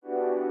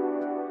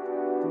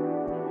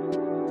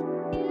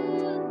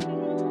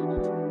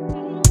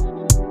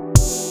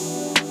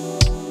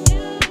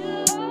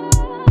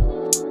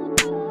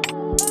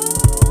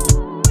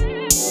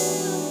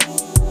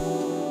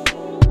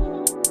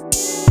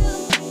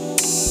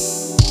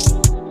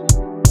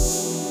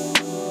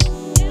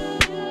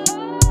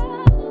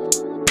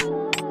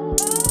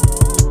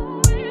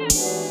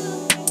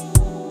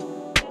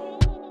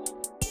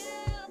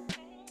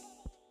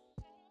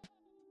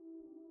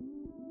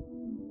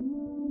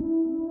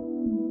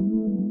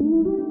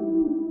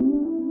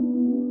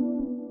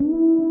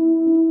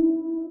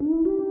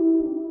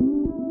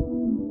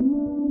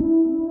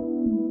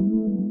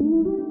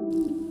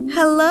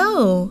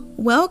Hello!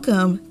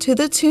 Welcome to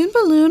the Toon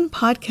Balloon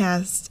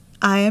Podcast.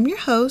 I am your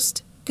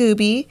host,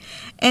 Gooby,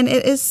 and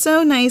it is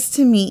so nice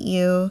to meet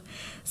you.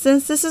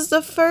 Since this is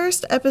the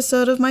first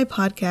episode of my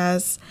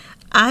podcast,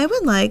 I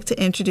would like to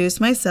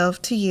introduce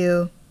myself to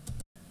you.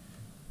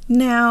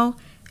 Now,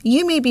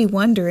 you may be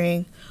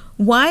wondering,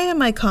 why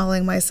am I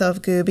calling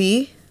myself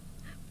Gooby?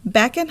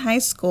 Back in high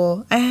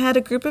school, I had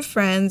a group of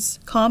friends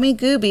call me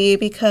Gooby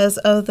because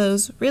of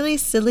those really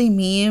silly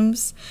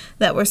memes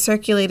that were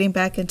circulating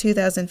back in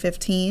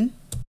 2015.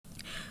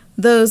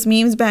 Those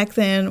memes back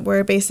then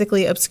were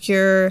basically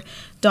obscure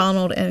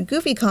Donald and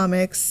Goofy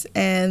comics,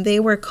 and they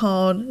were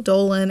called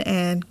Dolan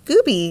and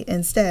Gooby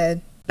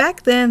instead.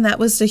 Back then, that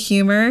was the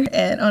humor,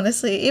 and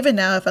honestly, even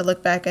now, if I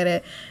look back at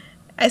it,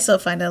 I still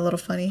find it a little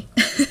funny.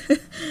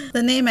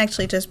 The name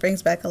actually just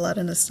brings back a lot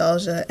of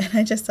nostalgia, and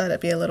I just thought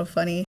it'd be a little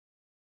funny.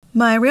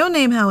 My real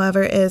name,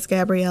 however, is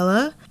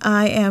Gabriella.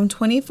 I am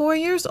 24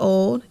 years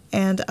old,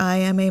 and I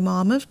am a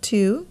mom of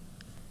 2.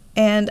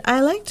 And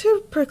I like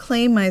to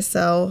proclaim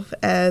myself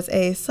as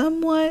a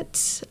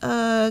somewhat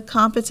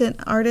competent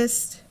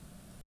artist.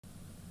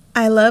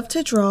 I love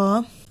to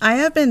draw. I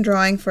have been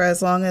drawing for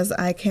as long as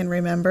I can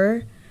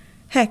remember.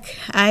 Heck,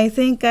 I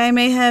think I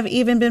may have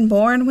even been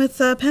born with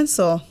a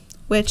pencil,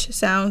 which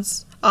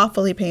sounds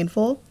awfully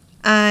painful.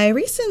 I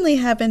recently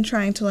have been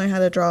trying to learn how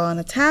to draw on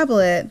a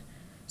tablet.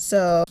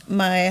 So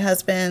my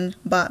husband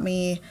bought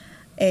me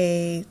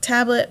a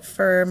tablet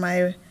for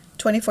my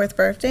 24th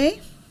birthday,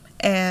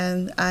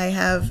 and I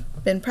have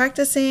been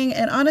practicing,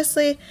 and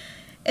honestly,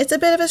 it's a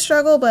bit of a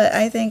struggle, but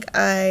I think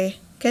I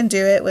can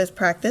do it with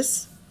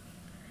practice.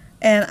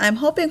 And I'm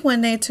hoping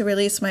one day to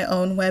release my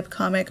own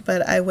webcomic,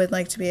 but I would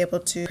like to be able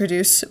to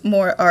produce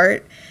more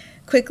art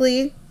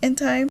quickly in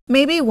time.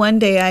 Maybe one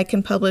day I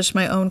can publish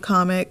my own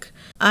comic.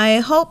 I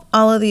hope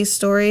all of these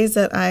stories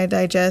that I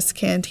digest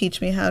can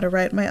teach me how to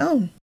write my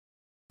own.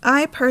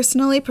 I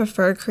personally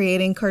prefer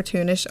creating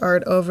cartoonish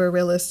art over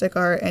realistic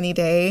art any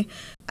day.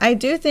 I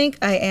do think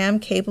I am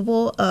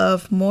capable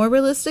of more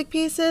realistic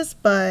pieces,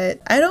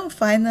 but I don't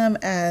find them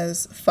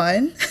as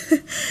fun.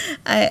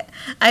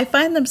 I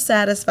find them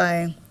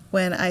satisfying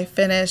when I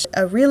finish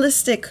a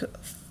realistic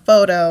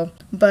photo,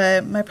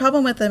 but my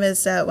problem with them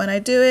is that when I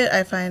do it,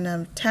 I find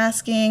them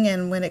tasking,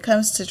 and when it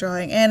comes to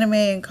drawing anime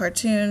and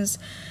cartoons,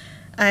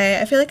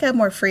 I feel like I have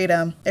more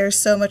freedom. There's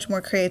so much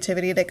more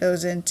creativity that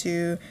goes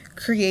into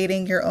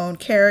creating your own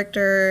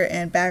character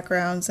and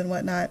backgrounds and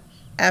whatnot.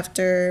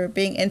 After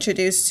being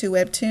introduced to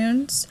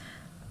webtoons,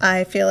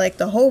 I feel like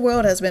the whole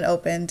world has been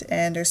opened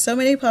and there's so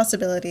many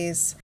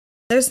possibilities.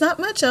 There's not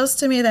much else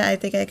to me that I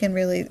think I can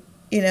really,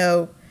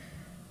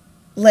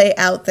 lay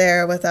out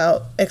there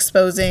without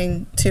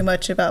exposing too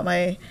much about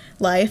my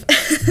life.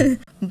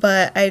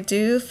 But I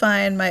do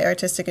find my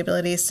artistic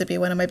abilities to be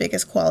one of my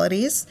biggest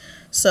qualities,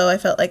 so I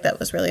felt like that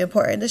was really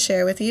important to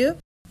share with you.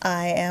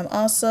 I am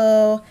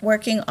also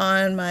working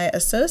on my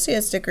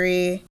associate's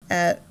degree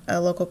at a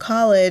local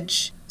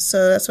college,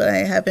 so that's what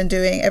I have been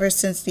doing ever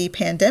since the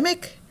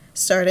pandemic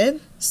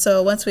started.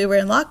 So once we were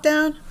in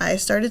lockdown, I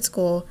started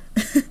school.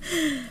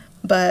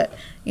 But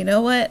you know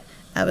what?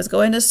 I was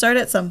going to start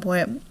at some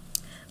point.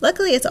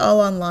 Luckily, it's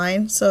all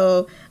online,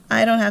 so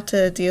I don't have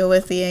to deal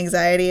with the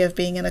anxiety of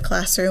being in a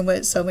classroom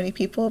with so many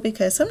people,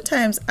 because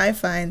sometimes I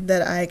find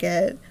that I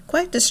get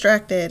quite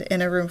distracted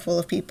in a room full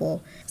of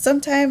people.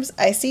 Sometimes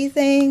I see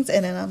things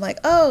and then I'm like,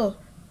 oh,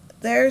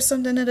 there's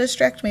something to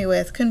distract me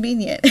with.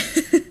 Convenient.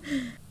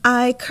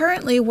 I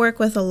currently work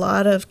with a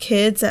lot of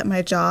kids at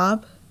my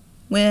job.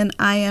 When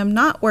I am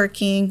not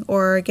working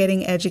or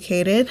getting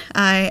educated,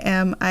 I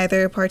am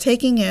either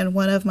partaking in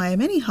one of my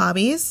many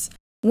hobbies.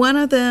 One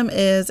of them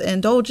is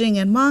indulging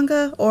in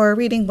manga or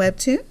reading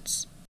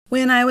webtoons.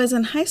 When I was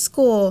in high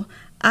school,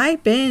 I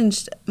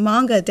binged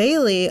manga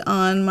daily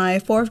on my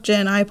 4th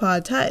gen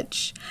iPod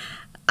Touch.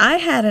 I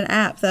had an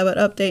app that would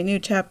update new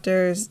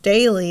chapters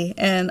daily,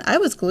 and I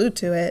was glued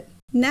to it.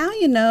 Now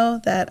you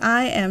know that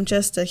I am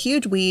just a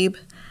huge weeb.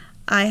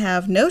 I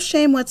have no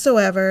shame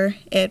whatsoever.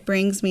 It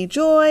brings me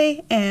joy,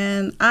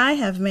 and I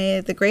have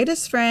made the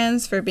greatest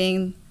friends for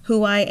being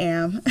who I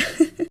am.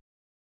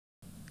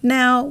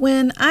 Now,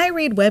 when I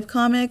read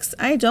webcomics,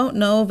 I don't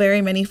know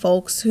very many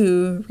folks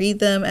who read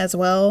them as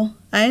well.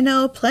 I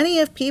know plenty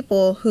of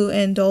people who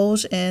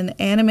indulge in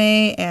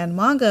anime and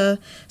manga,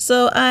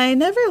 so I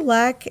never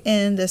lack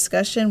in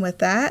discussion with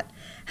that.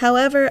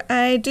 However,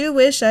 I do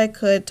wish I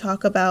could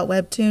talk about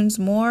webtoons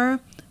more,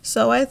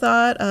 so I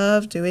thought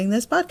of doing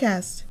this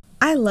podcast.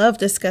 I love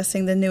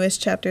discussing the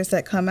newest chapters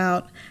that come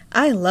out.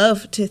 I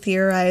love to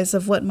theorize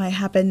of what might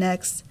happen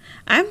next.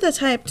 I'm the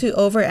type to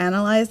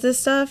overanalyze this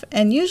stuff,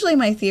 and usually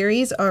my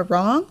theories are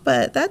wrong,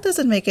 but that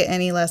doesn't make it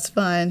any less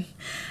fun.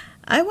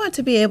 I want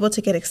to be able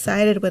to get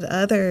excited with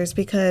others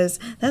because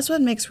that's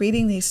what makes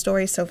reading these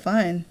stories so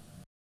fun.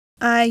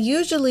 I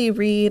usually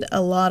read a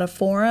lot of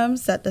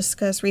forums that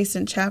discuss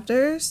recent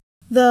chapters,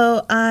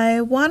 though I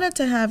wanted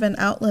to have an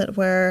outlet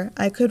where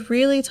I could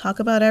really talk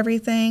about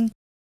everything.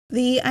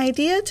 The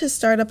idea to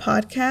start a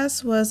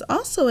podcast was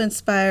also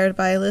inspired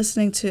by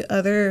listening to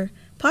other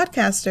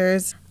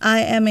podcasters. I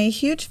am a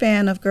huge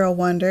fan of Girl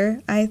Wonder.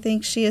 I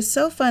think she is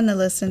so fun to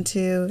listen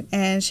to,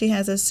 and she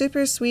has a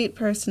super sweet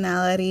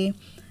personality.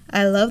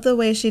 I love the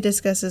way she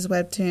discusses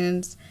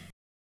webtoons.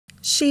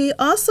 She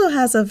also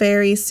has a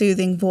very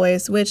soothing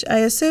voice, which I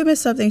assume is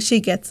something she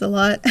gets a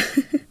lot.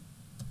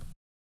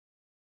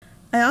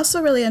 I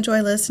also really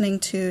enjoy listening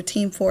to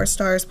Team 4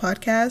 Stars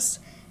podcast.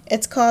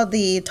 It's called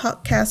the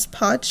Talkcast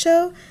Pod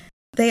Show.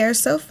 They are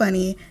so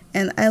funny,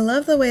 and I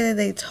love the way that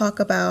they talk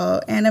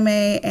about anime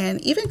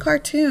and even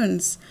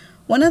cartoons.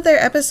 One of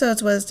their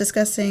episodes was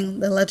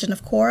discussing The Legend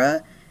of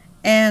Korra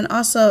and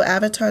also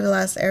Avatar: The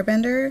Last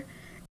Airbender.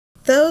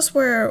 Those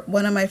were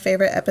one of my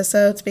favorite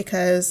episodes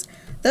because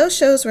those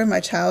shows were my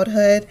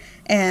childhood,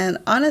 and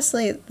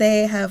honestly,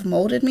 they have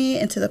molded me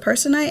into the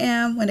person I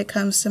am when it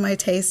comes to my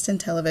taste in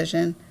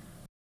television.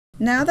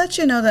 Now that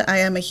you know that I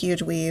am a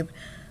huge weeb,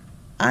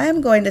 I am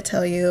going to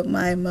tell you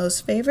my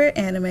most favorite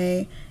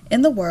anime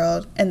in the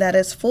world, and that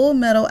is Full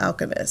Metal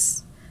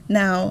Alchemist.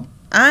 Now,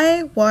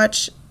 I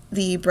watch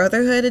the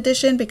Brotherhood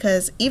edition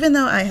because even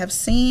though I have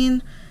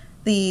seen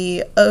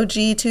the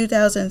OG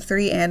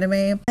 2003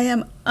 anime, I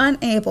am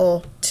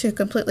unable to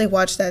completely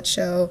watch that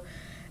show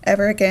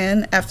ever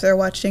again after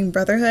watching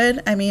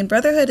Brotherhood. I mean,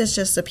 Brotherhood is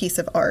just a piece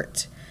of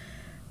art,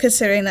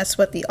 considering that's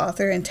what the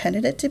author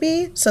intended it to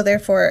be, so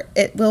therefore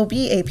it will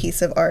be a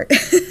piece of art.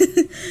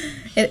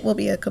 It will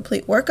be a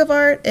complete work of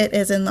art. It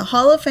is in the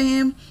Hall of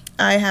Fame.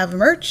 I have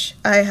merch,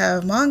 I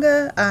have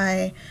manga.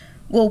 I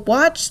will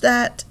watch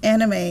that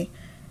anime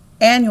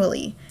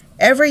annually.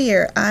 Every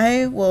year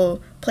I will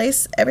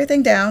place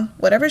everything down,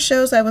 whatever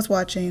shows I was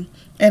watching,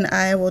 and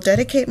I will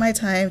dedicate my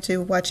time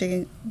to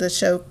watching the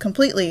show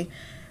completely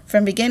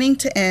from beginning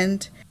to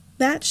end.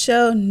 That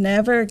show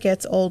never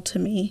gets old to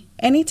me.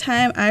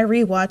 Anytime I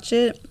rewatch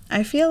it,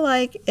 I feel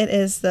like it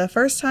is the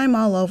first time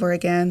all over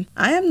again.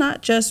 I am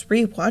not just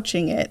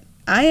rewatching it,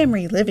 I am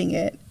reliving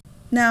it.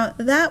 Now,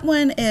 that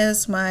one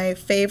is my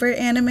favorite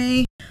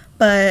anime,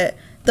 but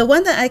the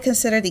one that I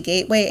consider the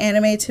gateway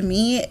anime to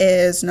me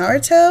is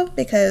Naruto,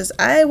 because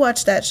I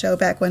watched that show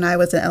back when I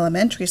was in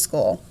elementary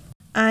school.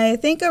 I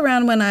think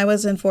around when I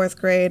was in 4th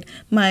grade,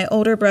 my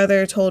older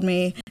brother told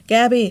me,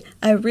 "Gabby,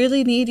 I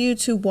really need you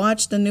to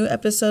watch the new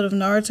episode of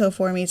Naruto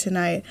for me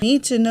tonight. I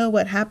need to know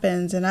what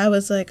happens." And I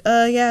was like,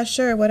 yeah,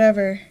 sure,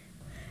 whatever.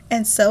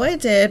 And so I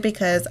did,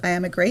 because I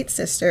am a great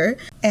sister,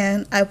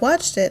 and I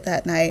watched it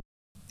that night.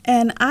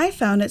 And I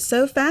found it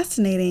so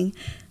fascinating.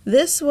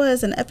 This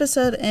was an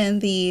episode in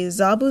the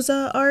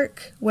Zabuza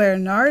arc where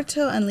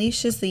Naruto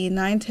unleashes the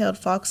nine-tailed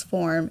fox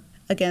form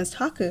against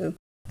Haku.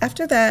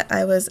 After that,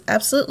 I was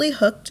absolutely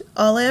hooked.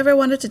 All I ever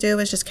wanted to do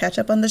was just catch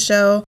up on the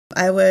show.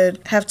 I would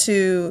have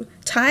to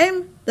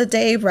time the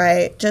day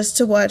right just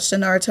to watch the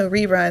Naruto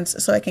reruns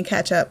so I can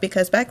catch up,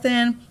 because back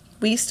then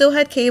we still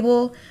had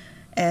cable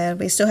and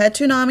we still had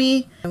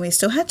Toonami and we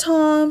still had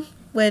Tom,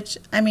 which,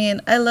 I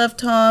mean, I love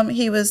Tom.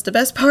 He was the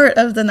best part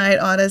of the night,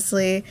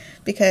 honestly,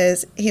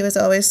 because he was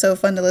always so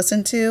fun to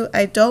listen to.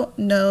 I don't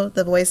know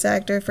the voice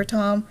actor for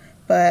Tom,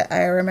 but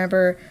I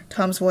remember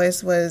Tom's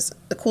voice was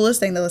the coolest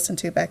thing to listen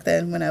to back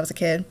then when I was a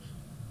kid.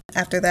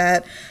 After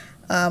that,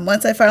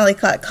 once I finally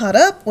got caught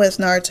up with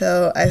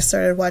Naruto, I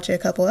started watching a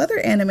couple other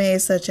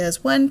animes such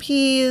as One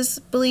Piece,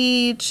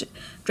 Bleach,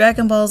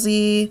 Dragon Ball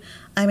Z.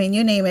 I mean,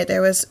 you name it.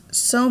 There was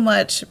so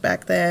much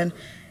back then.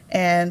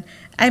 And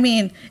I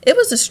mean, it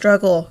was a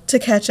struggle to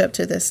catch up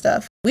to this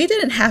stuff. We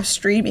didn't have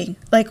streaming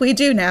like we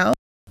do now.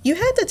 You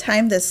had to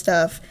time this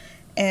stuff.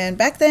 And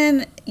back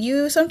then,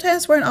 you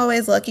sometimes weren't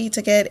always lucky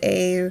to get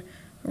a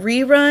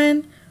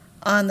rerun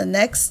on the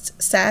next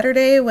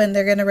Saturday when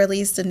they're going to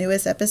release the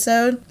newest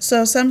episode.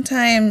 So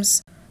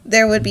sometimes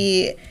there would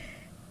be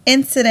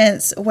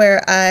incidents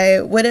where I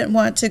wouldn't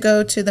want to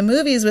go to the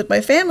movies with my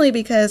family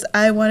because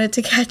I wanted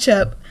to catch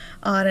up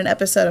on an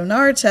episode of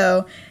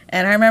Naruto.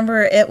 And I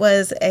remember it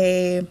was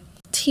a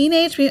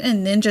Teenage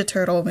Mutant Ninja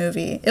Turtle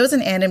movie. It was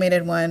an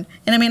animated one.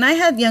 And I mean, I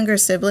had younger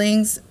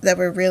siblings that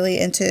were really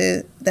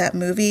into that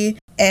movie.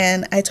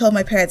 And I told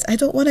my parents, I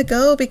don't want to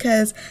go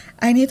because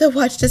I need to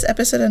watch this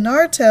episode of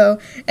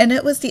Naruto. And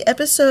it was the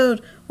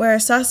episode where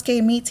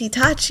Sasuke meets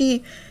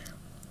Itachi.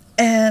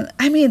 And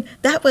I mean,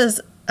 that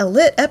was a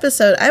lit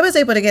episode. I was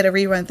able to get a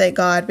rerun, thank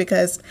God,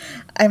 because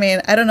I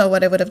mean, I don't know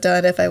what I would have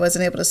done if I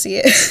wasn't able to see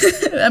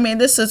it. I mean,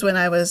 this was when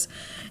I was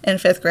in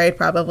 5th grade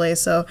probably,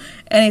 so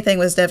anything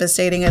was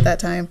devastating at that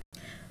time.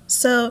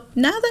 So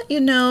now that you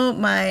know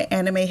my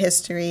anime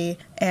history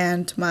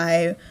and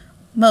my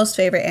most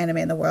favorite anime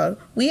in the world,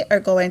 we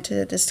are going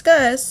to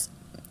discuss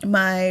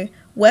my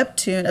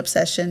webtoon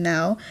obsession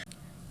now.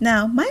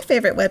 Now, my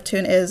favorite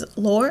webtoon is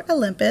Lore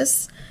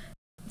Olympus.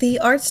 The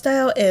art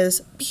style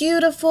is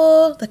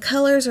beautiful, the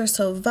colors are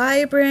so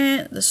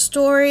vibrant, the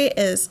story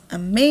is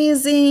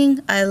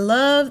amazing. I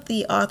love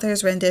the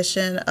author's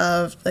rendition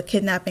of the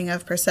kidnapping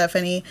of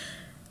Persephone.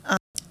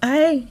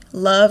 I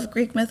love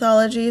Greek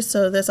mythology,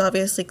 so this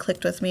obviously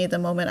clicked with me the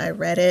moment I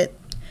read it.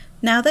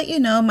 Now that you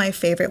know my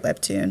favorite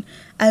webtoon,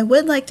 I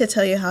would like to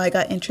tell you how I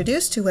got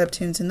introduced to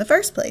webtoons in the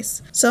first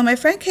place. So my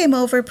friend came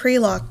over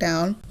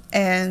pre-lockdown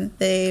and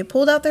they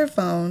pulled out their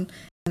phone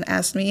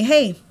asked me,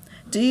 hey,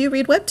 do you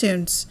read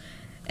webtoons?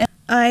 And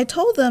I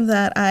told them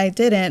that I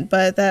didn't,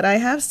 but that I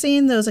have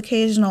seen those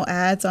occasional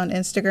ads on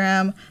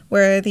Instagram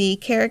where the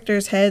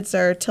characters' heads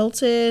are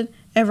tilted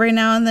every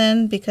now and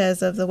then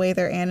because of the way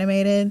they're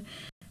animated.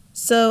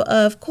 So,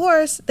 of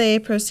course, they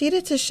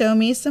proceeded to show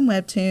me some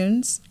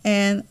webtoons,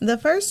 and the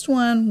first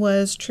one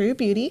was True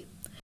Beauty.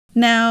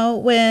 Now,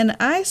 when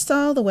I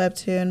saw the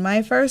webtoon,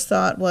 my first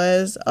thought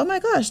was, oh my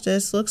gosh,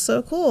 this looks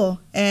so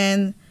cool.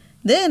 And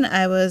then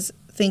I was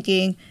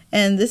thinking,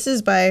 and this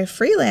is by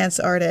freelance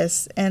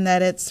artists, and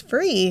that it's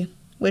free,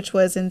 which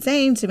was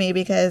insane to me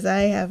because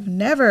I have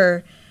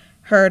never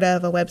heard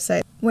of a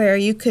website where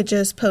you could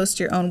just post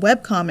your own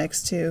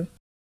webcomics to.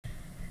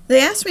 They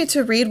asked me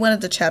to read one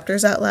of the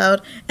chapters out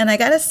loud, and I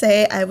gotta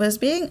say, I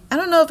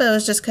don't know if it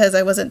was just because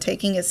I wasn't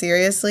taking it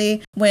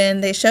seriously.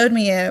 When they showed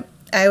me it,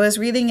 I was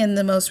reading in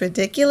the most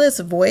ridiculous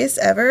voice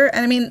ever.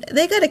 And I mean,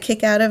 they got a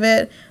kick out of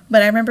it,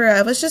 but I remember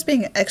I was just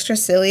being extra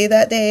silly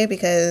that day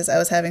because I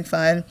was having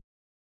fun.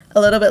 A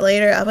little bit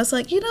later, I was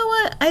like, you know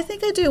what? I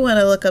think I do want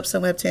to look up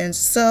some webtoons.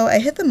 So I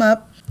hit them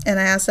up and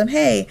I asked them,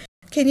 hey,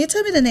 can you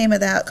tell me the name of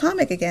that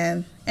comic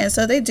again? And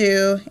so they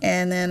do.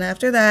 And then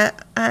after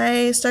that,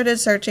 I started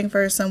searching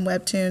for some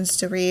webtoons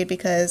to read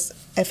because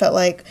I felt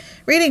like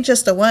reading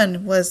just the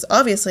one was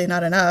obviously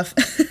not enough.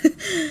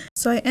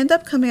 So I end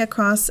up coming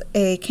across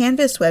a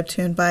Canvas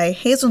webtoon by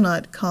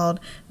Hazelnut called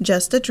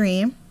Just a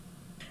Dream.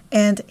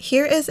 And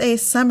here is a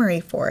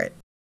summary for it.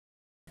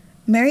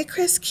 Mary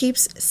Chris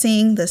keeps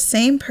seeing the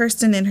same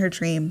person in her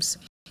dreams,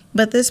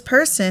 but this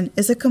person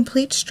is a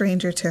complete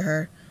stranger to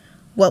her.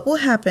 What will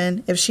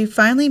happen if she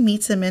finally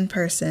meets him in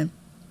person?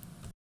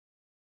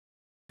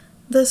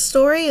 The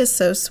story is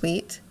so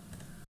sweet,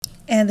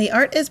 and the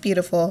art is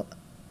beautiful.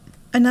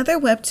 Another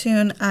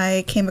webtoon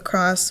I came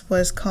across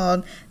was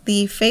called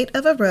The Fate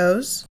of a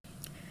Rose.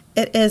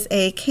 It is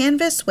a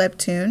Canvas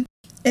webtoon.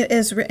 It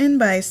is written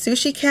by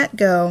Sushi Cat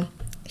Go.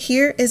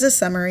 Here is a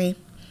summary.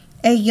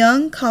 A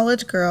young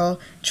college girl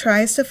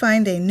tries to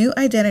find a new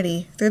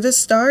identity through the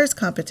STARS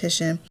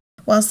competition,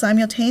 while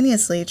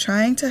simultaneously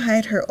trying to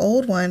hide her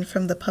old one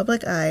from the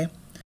public eye.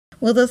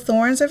 Will the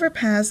thorns of her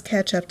past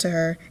catch up to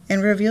her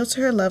and reveal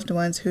to her loved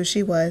ones who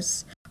she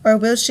was? Or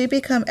will she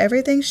become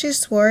everything she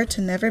swore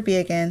to never be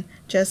again,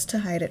 just to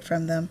hide it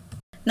from them?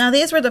 Now,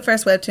 these were the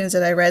first webtoons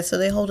that I read, so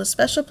they hold a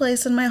special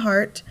place in my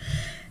heart.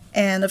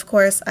 And of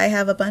course, I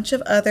have a bunch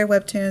of other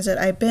webtoons that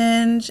I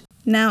binge.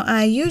 Now,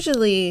 I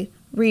usually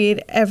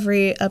read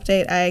every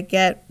update I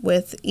get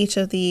with each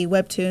of the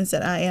webtoons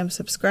that I am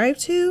subscribed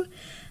to.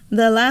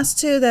 The last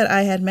two that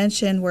I had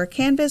mentioned were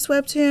Canvas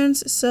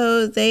webtoons,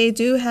 so they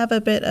do have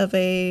a bit of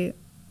a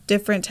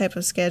different type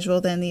of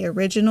schedule than the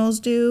originals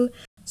do.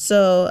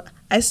 So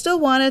I still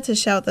wanted to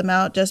shout them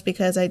out just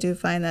because I do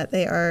find that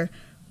they are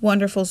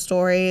wonderful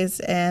stories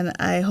and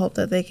I hope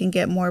that they can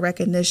get more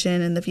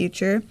recognition in the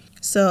future.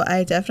 So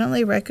I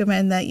definitely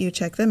recommend that you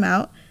check them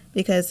out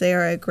because they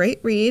are a great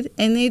read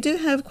and they do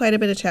have quite a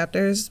bit of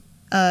chapters,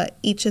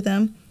 each of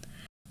them.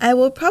 I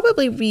will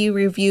probably be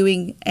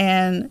reviewing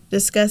and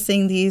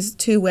discussing these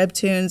two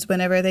webtoons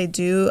whenever they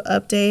do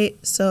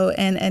update. So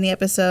in any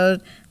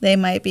episode, they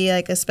might be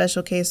like a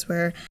special case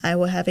where I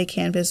will have a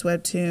Canvas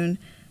webtoon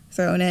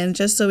thrown in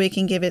just so we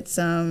can give it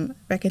some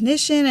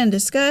recognition and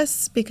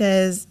discuss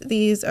because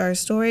these are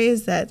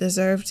stories that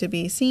deserve to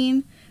be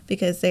seen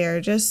because they are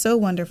just so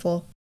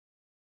wonderful.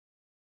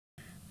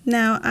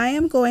 Now, I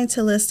am going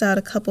to list out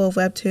a couple of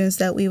webtoons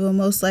that we will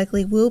most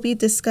likely be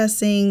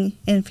discussing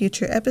in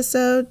future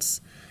episodes.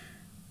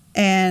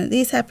 And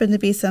these happen to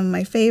be some of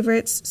my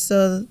favorites,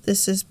 so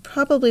this is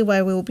probably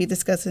why we will be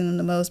discussing them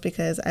the most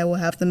because I will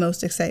have the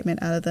most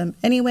excitement out of them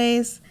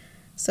anyways.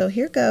 So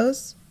here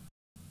goes.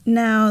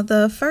 Now,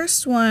 the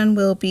first one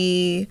will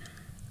be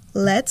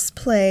Let's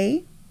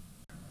Play,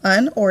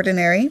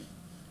 Unordinary,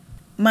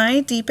 My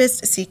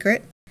Deepest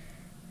Secret,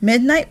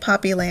 Midnight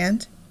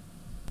Poppyland,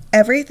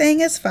 Everything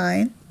is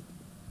Fine,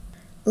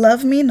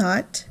 Love Me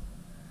Not,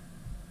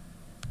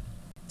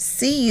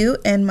 See You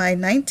in My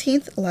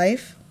 19th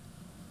Life,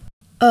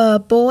 A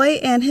Boy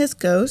and His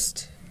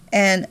Ghost,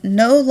 and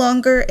No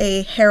Longer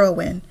a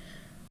Heroine.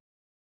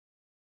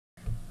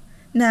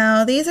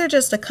 Now, these are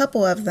just a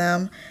couple of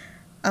them.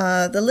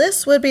 The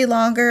list would be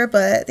longer,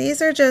 but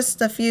these are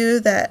just a few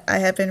that I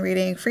have been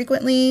reading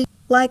frequently.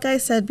 Like I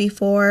said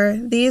before,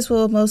 these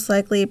will most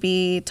likely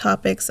be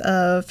topics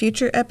of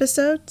future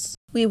episodes.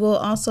 We will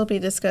also be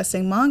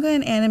discussing manga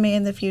and anime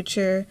in the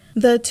future.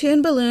 The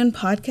Toon Balloon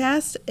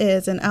podcast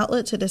is an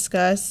outlet to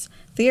discuss,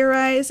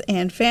 theorize,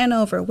 and fan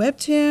over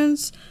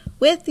webtoons,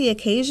 with the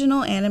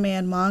occasional anime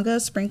and manga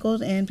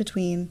sprinkled in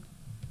between.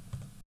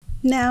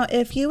 Now,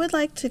 if you would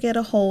like to get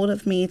a hold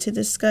of me to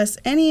discuss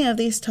any of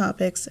these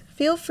topics,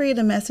 feel free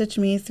to message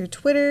me through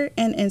Twitter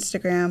and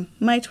Instagram.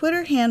 My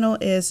Twitter handle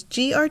is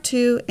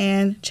gr2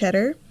 and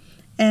cheddar,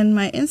 and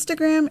my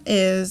Instagram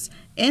is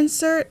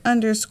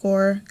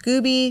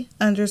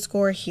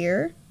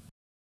insert_gooby_here.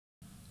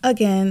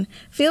 Again,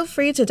 feel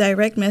free to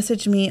direct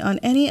message me on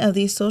any of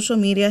these social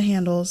media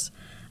handles.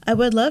 I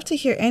would love to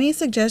hear any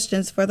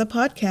suggestions for the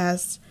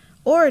podcast.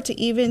 or to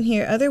even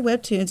hear other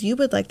webtoons you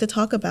would like to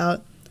talk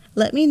about.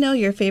 Let me know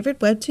your favorite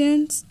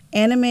webtoons,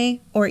 anime,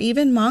 or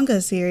even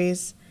manga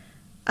series.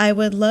 I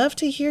would love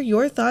to hear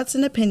your thoughts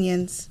and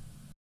opinions.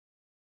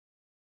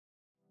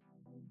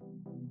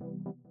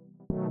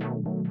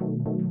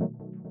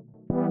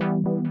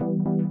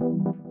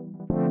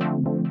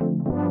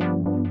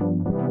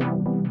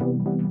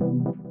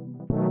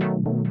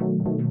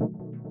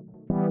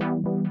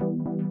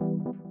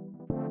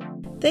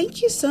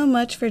 Thank you so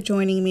much for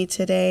joining me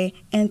today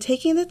and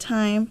taking the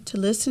time to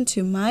listen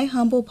to my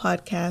humble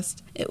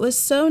podcast. It was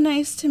so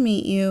nice to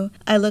meet you.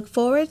 I look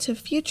forward to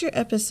future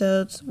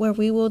episodes where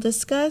we will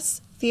discuss,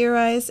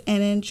 theorize,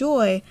 and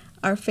enjoy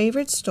our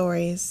favorite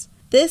stories.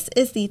 This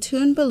is the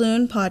Toon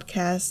Balloon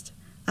Podcast.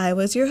 I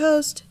was your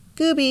host,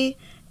 Gooby,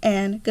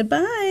 and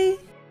goodbye.